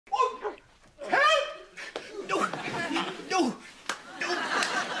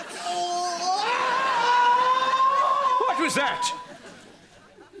was that?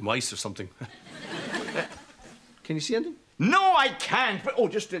 Mice or something. Can you see anything? No, I can't. But, oh,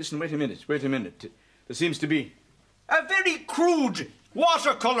 just listen, wait a minute. There seems to be a very crude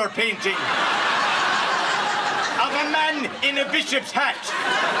watercolour painting of a man in a bishop's hat.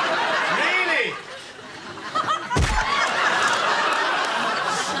 Really?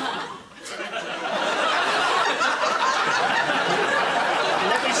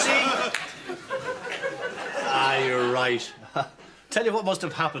 Let me see. You're right. Tell you what must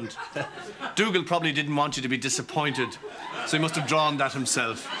have happened. Dougal probably didn't want you to be disappointed, so he must have drawn that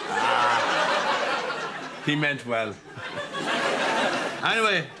himself. He meant well.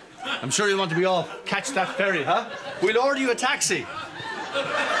 Anyway, I'm sure you'll want to be off. Catch that ferry, huh? We'll order you a taxi.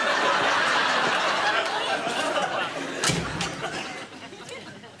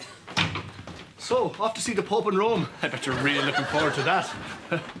 So, off to see the Pope in Rome. I bet you're really looking forward to that.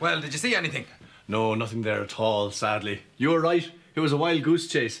 Well, did you see anything? No, nothing there at all, sadly. You were right. It was a wild goose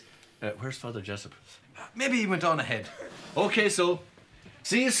chase. Where's Father Jessup? Maybe he went on ahead. Okay, so.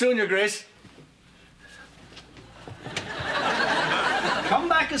 See you soon, Your Grace. Come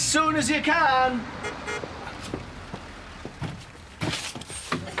back as soon as you can.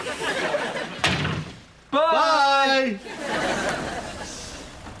 Bye.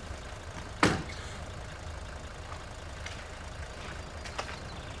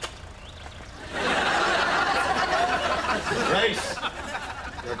 Grace.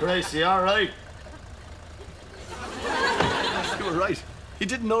 Your Grace, you all right? You were right. He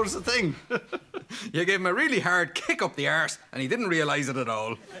didn't notice a thing. You gave him a really hard kick up the arse, and he didn't realise it at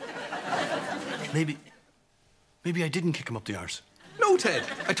all. Maybe I didn't kick him up the arse. No, Ted.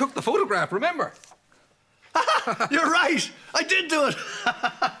 I took the photograph, remember? You're right. I did do it.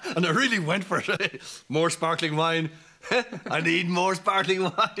 And I really went for it. More sparkling wine. I need more sparkling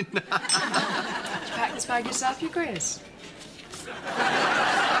wine. Did you pack this bag yourself, Your Grace?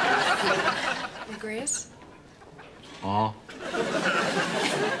 Your Grace? Oh.